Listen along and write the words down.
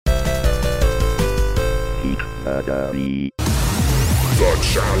Academy. The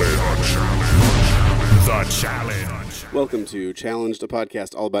Challenge. The Challenge. Welcome to Challenged, a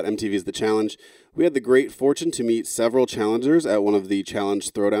podcast all about MTV's The Challenge. We had the great fortune to meet several challengers at one of the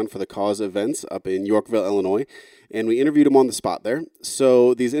Challenge Throwdown for the Cause events up in Yorkville, Illinois, and we interviewed them on the spot there.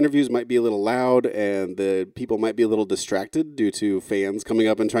 So these interviews might be a little loud, and the people might be a little distracted due to fans coming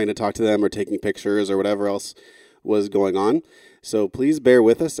up and trying to talk to them or taking pictures or whatever else was going on. So please bear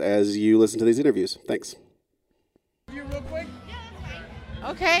with us as you listen to these interviews. Thanks. You real quick?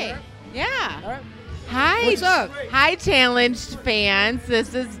 Okay. Yeah. All right. Hi. What's up? Hi, Challenged fans.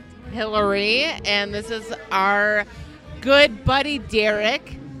 This is Hillary, and this is our good buddy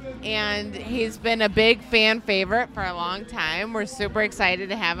Derrick, and he's been a big fan favorite for a long time. We're super excited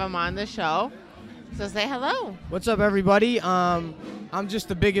to have him on the show. So say hello. What's up, everybody? I'm just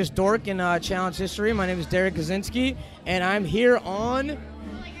the biggest dork in Challenge history. My name is Derrick Kaczynski, and I'm here on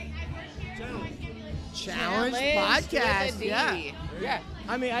Challenge Podcast. with a D. Yeah.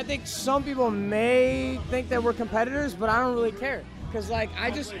 I mean, I think some people may think that we're competitors, but I don't really care. Because, like,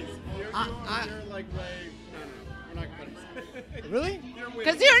 I just... You're like way... No, we're not competitors. Really?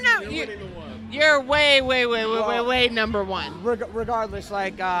 Because you're way number one. Regardless,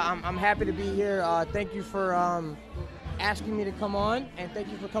 like, I'm happy to be here. Thank you for asking me to come on, and thank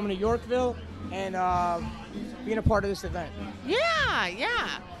you for coming to Yorkville and being a part of this event.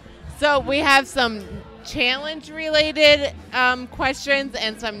 Yeah. So we have some challenge-related questions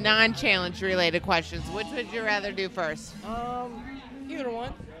and some non-challenge-related questions. Which would you rather do first? Either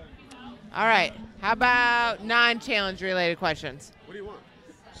one. All right. How about non-challenge-related questions? What do you want?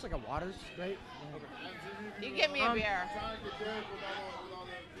 Just like a water's great. You give me a beer.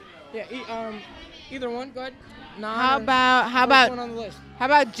 Yeah. Either one. Go ahead. How One about on the list? how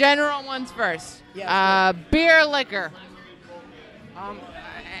about general ones first? Yeah, Beer, liquor.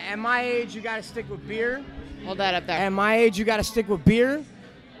 At my age, you got to stick with beer. Hold that up there. At my age, you got to stick with beer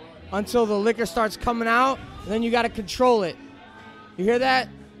until the liquor starts coming out. And then you got to control it. You hear that?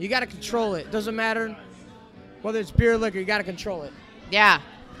 You got to control it. Doesn't matter whether it's beer or liquor. You got to control it. Yeah.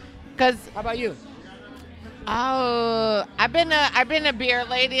 Cause How about you? I've been a beer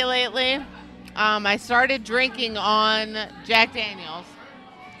lady lately. I started drinking on Jack Daniels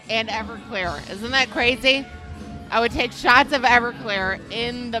and Everclear. Isn't that crazy? I would take shots of Everclear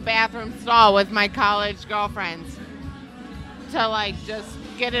in the bathroom stall with my college girlfriends to, like, just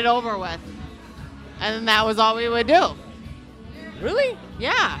get it over with. And then that was all we would do. Really?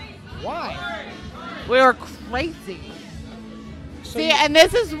 Yeah. Why? We were crazy. So See, and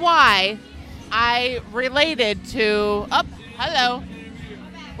this is why I related to... Oh, hello.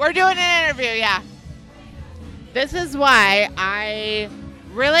 We're doing an interview, yeah. This is why I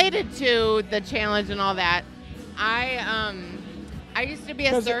related to the challenge and all that. I used to be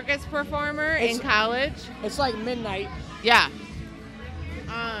a circus performer in college. It's like midnight. Yeah.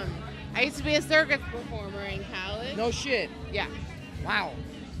 I used to be a circus performer in college. No shit. Yeah. Wow.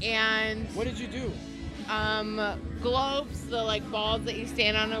 And What did you do? globes, the like balls that you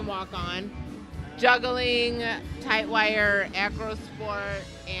stand on and walk on, juggling, tight wire, acro sport,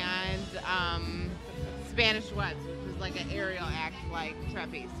 and Spanish wets, which is like an aerial act like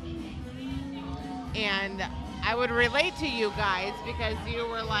trapeze. And I would relate to you guys because you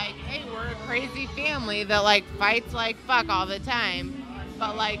were like, hey, we're a crazy family that like fights like fuck all the time,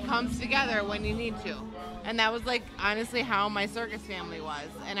 but like comes together when you need to. And that was like honestly how my circus family was.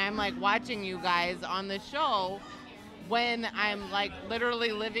 And I'm like watching you guys on the show when I'm like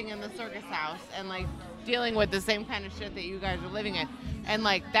literally living in the circus house and like dealing with the same kind of shit that you guys are living in. And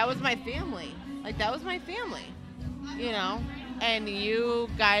like that was my family. Like that was my family, you know? And you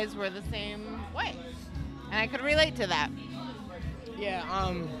guys were the same way. And I could relate to that. Yeah,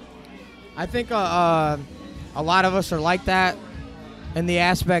 I think a lot of us are like that in the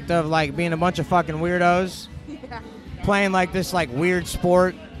aspect of like being a bunch of fucking weirdos, playing like this like weird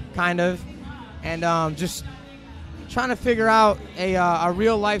sport kind of, and just trying to figure out a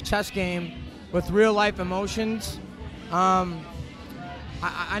real life chess game with real life emotions.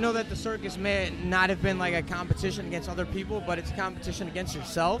 I know that the circus may not have been like a competition against other people, but it's a competition against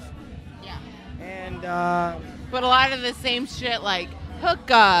yourself. Yeah. And But a lot of the same shit like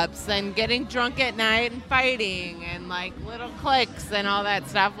hookups and getting drunk at night and fighting and like little cliques and all that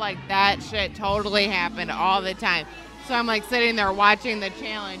stuff, like that shit totally happened all the time. So I'm like sitting there watching the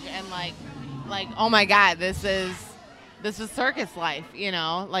challenge and like oh my god, this is circus life, you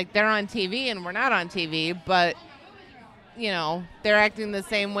know? Like they're on TV and we're not on TV, but you know, they're acting the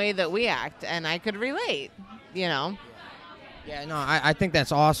same way that we act, and I could relate, you know? Yeah, no, I think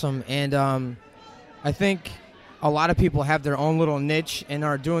that's awesome, and I think a lot of people have their own little niche and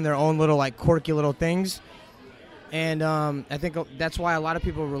are doing their own little like quirky little things, And I think that's why a lot of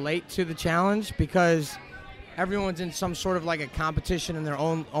people relate to the challenge, because everyone's in some sort of like a competition in their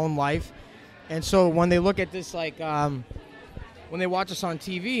own life. And so when they look at this, like when they watch us on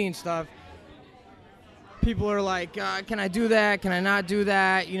TV and stuff, people are like, can I do that? Can I not do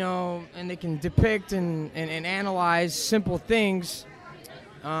that? You know, and they can depict and analyze simple things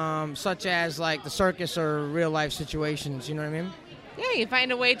such as like the circus or real life situations. You know what I mean? Yeah, you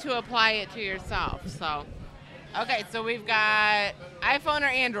find a way to apply it to yourself. So, okay, so we've got iPhone or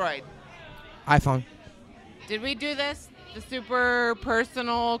Android? iPhone. Did we do this? The super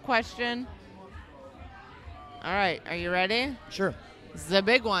personal question? All right, are you ready? Sure. This is a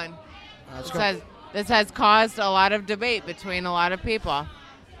big one. Let's go. This has caused a lot of debate between a lot of people.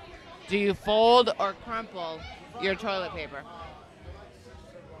 Do you fold or crumple your toilet paper?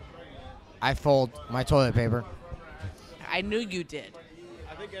 I fold my toilet paper. I knew you did.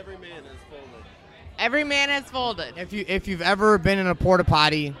 I think every man has folded. Every man has folded. If you've ever been in a porta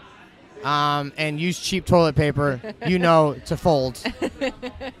potty and used cheap toilet paper, you know to fold. I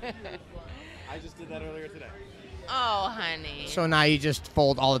just did that earlier today. Oh, honey. So now you just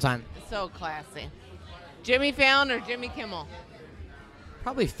fold all the time. So classy. Jimmy Fallon or Jimmy Kimmel?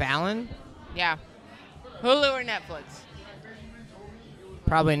 Probably Fallon. Yeah. Hulu or Netflix?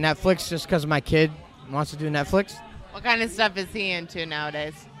 Probably Netflix, just because my kid wants to do Netflix. What kind of stuff is he into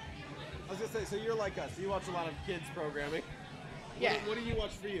nowadays? I was going to say, so you're like us. You watch a lot of kids programming. Yeah. What do you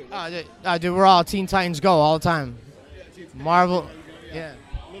watch for you? Dude, we're all Teen Titans Go all the time. Yeah, Teen Titans Marvel. Go, Yeah.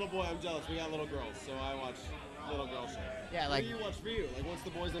 Little boy, I'm jealous. We got little girls, so I watch little girl shit. Yeah, What like do you watch for you? Like, once the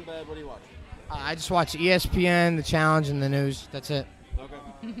boys in bed, what do you watch? I just watch ESPN, The Challenge, and the news. That's it.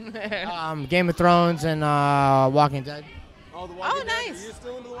 Okay. Game of Thrones and Walking Dead. Oh, The Walking Dead. Nice. Are you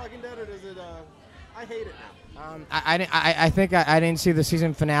still into The Walking Dead, or does it, I hate it now. I think I didn't see the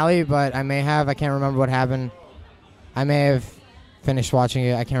season finale, but I may have. I can't remember what happened. I may have finished watching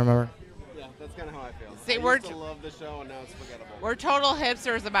it. I can't remember. Yeah, that's kind of how I feel. See, I used to love the show, and now it's forgettable. We're total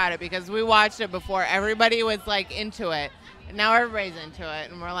hipsters about it because we watched it before. Everybody was like into it. And now everybody's into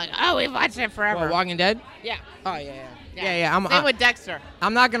it, and we're like, oh, we've watched it forever. What, Walking Dead? Yeah. Oh yeah. Same with Dexter.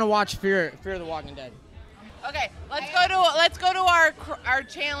 I'm not gonna watch Fear the Walking Dead. Okay, let's go to our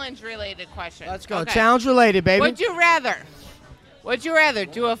challenge related question. Let's go. Okay. Challenge related, baby. Would you rather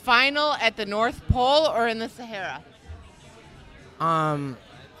do a final at the North Pole or in the Sahara?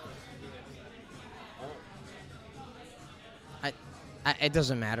 It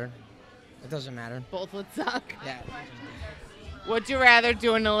doesn't matter. It doesn't matter. Both would suck. Yeah. Would you rather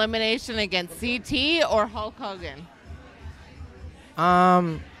do an elimination against CT or Hulk Hogan?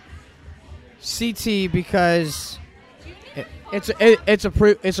 CT because it's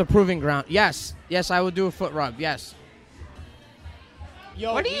a proving ground. Yes, I would do a foot rub. Yes.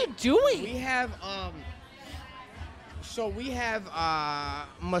 Yo, What are you doing? We have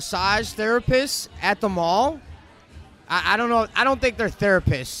massage therapists at the mall. I don't know. I don't think they're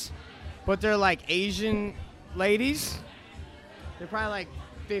therapists, but they're like Asian ladies. They're probably like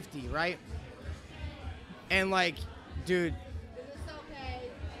 50, right? And like, dude.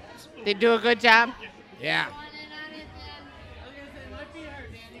 They do a good job? Yeah.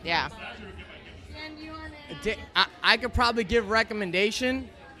 Yeah. I could probably give recommendation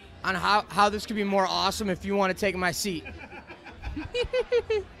on how this could be more awesome if you want to take my seat.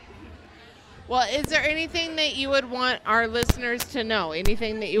 Well, is there anything that you would want our listeners to know?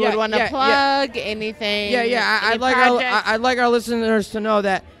 Anything that you would want to plug? Anything? Yeah. I'd like our listeners to know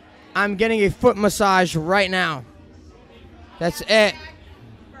that I'm getting a foot massage right now. That's it.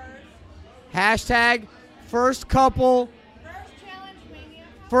 Hashtag first couple.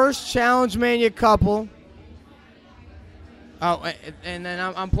 First Challenge Mania couple. Oh, and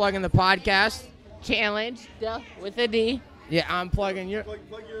then I'm plugging the podcast. Challenge, with a D. Yeah, I'm plugging your. Plug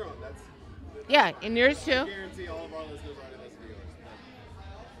your own. That's. Yeah, and yours too. I guarantee all of our listeners already listen to yours.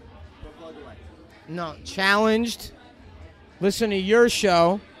 But plug away. No, challenged. Listen to your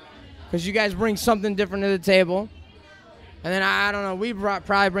show, because you guys bring something different to the table. And then, I don't know, we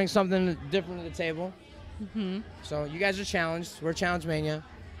probably bring something different to the table. Mm-hmm. So you guys are challenged. We're Challenge Mania.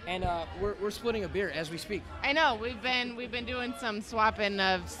 And we're splitting a beer as we speak. I know, we've been doing some swapping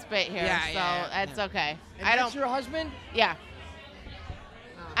of spit here, that's okay. And that's your husband? Yeah.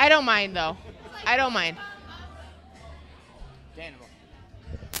 I don't mind, though. I don't mind. Danimal.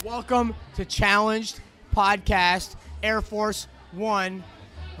 Welcome to Challenged Podcast, Air Force One.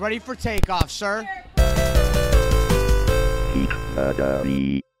 Ready for takeoff, sir.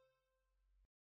 Battery.